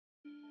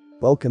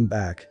Welcome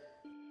back.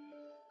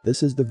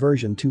 This is the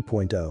version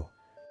 2.0.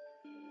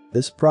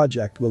 This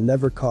project will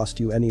never cost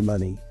you any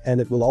money, and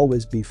it will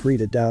always be free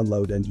to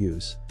download and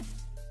use.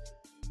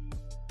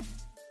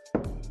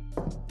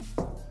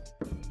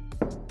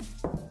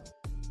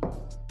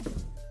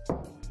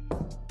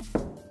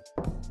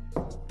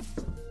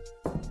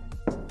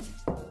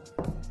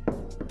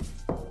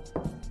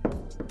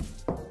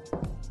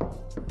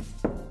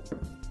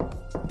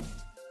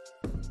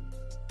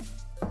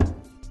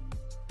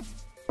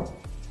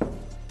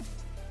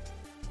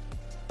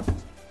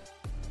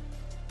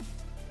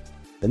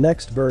 The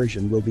next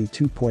version will be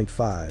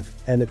 2.5,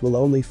 and it will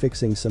only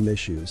fixing some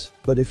issues,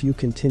 but if you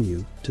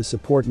continue to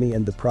support me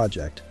and the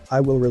project, I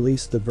will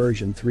release the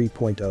version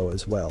 3.0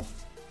 as well.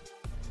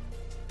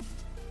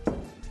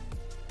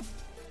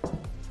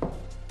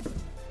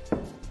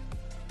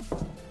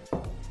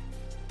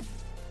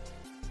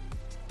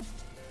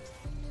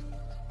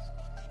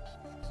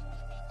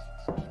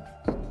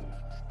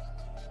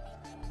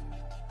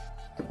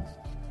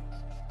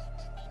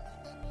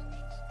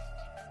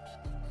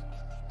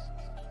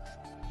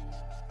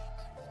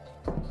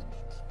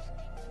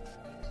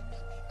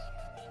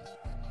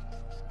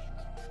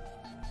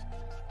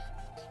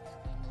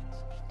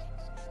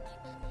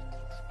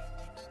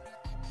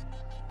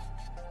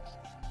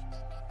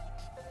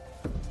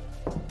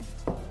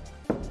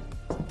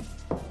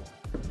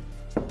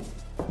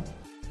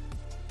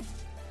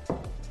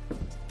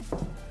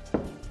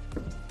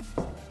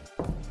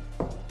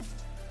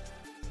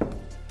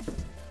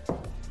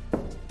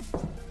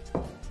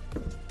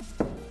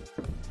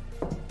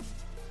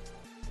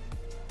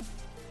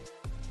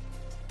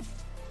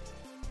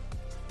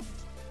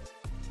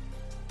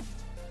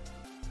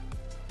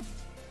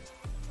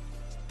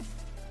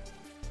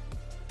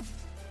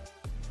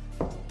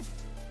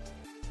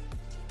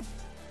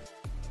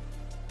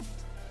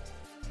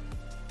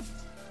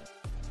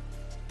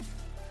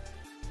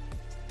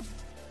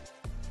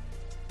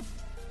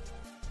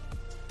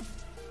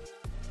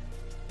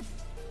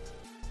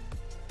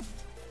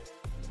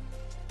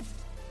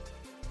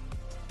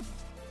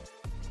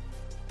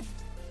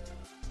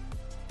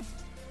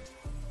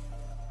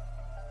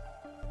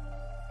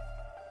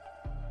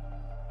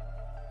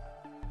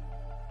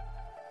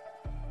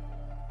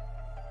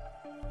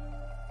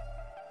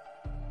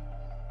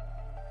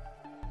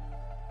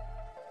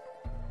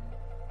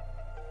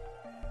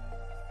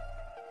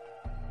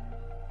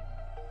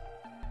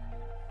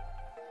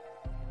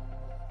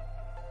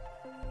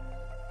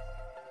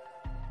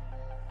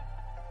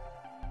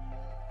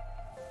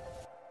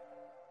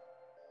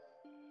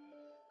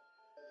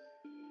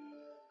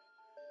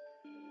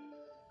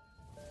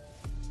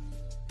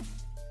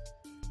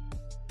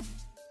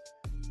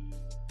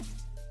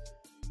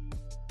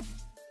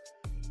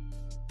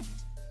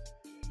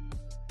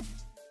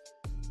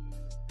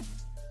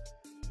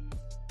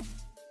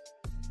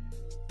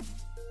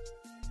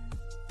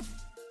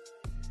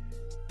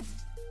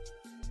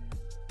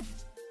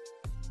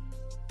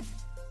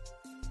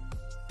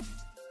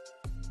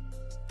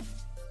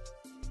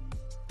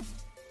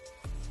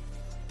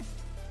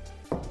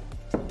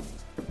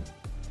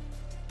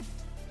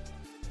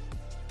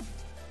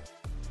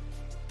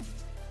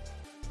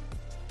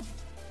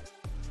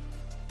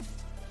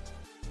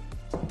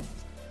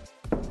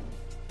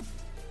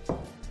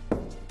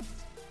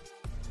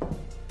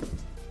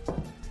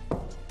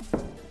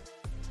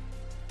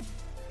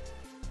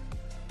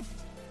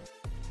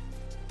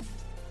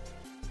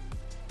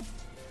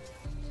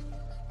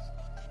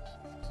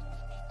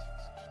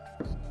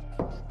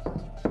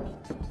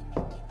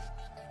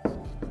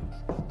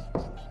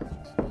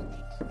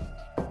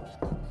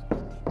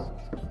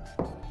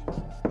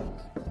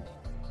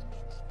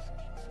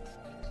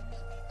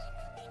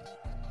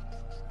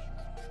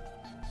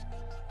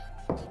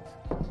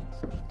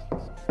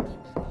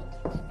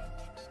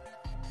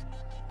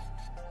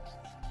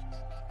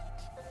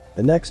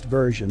 The next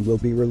version will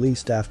be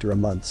released after a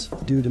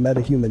month due to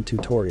MetaHuman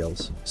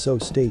tutorials, so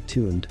stay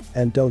tuned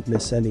and don't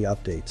miss any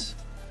updates.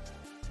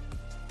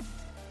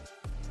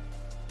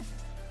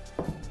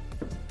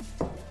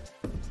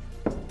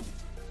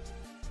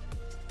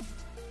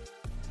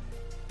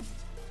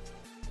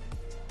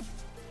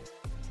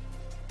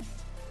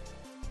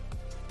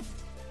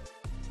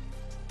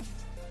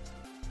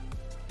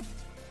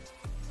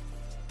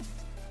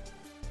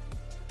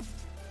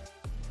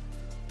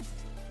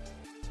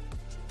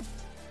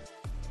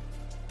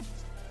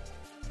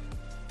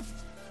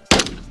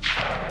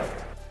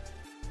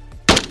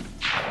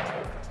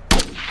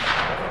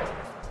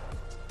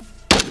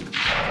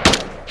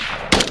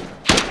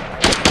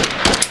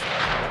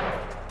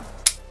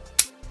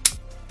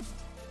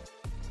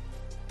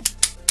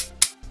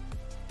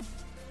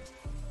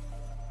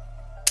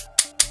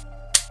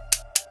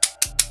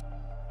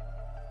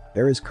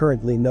 There is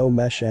currently no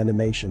mesh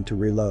animation to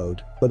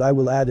reload, but I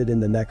will add it in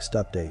the next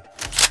update.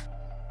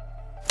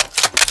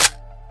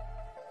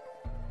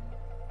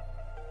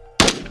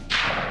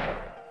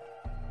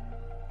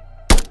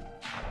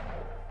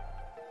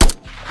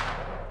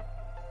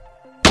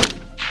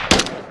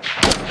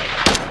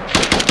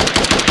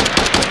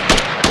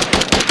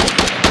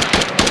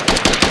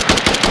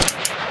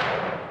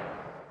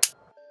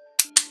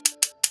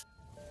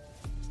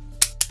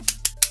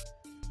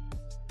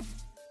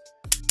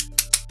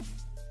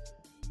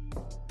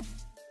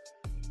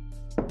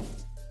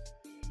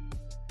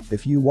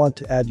 If you want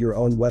to add your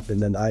own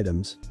weapon and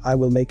items, I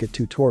will make a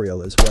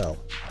tutorial as well.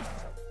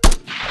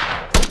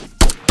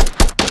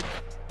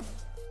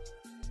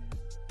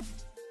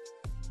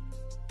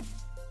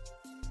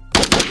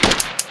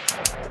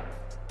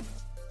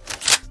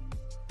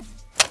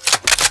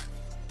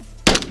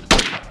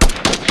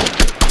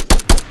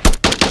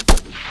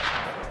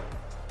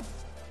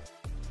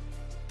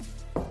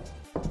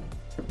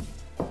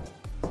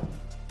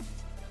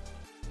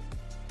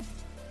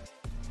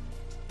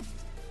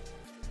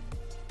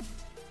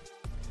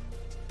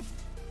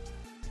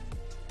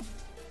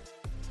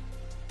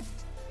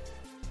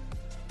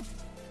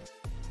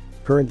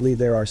 Currently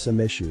there are some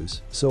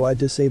issues, so I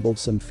disabled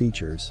some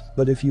features,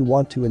 but if you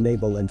want to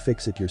enable and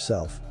fix it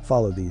yourself,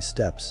 follow these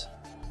steps.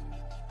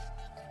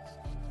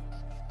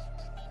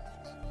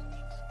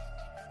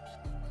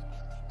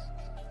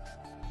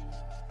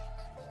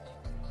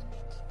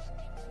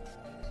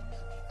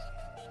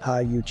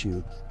 Hi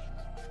YouTube.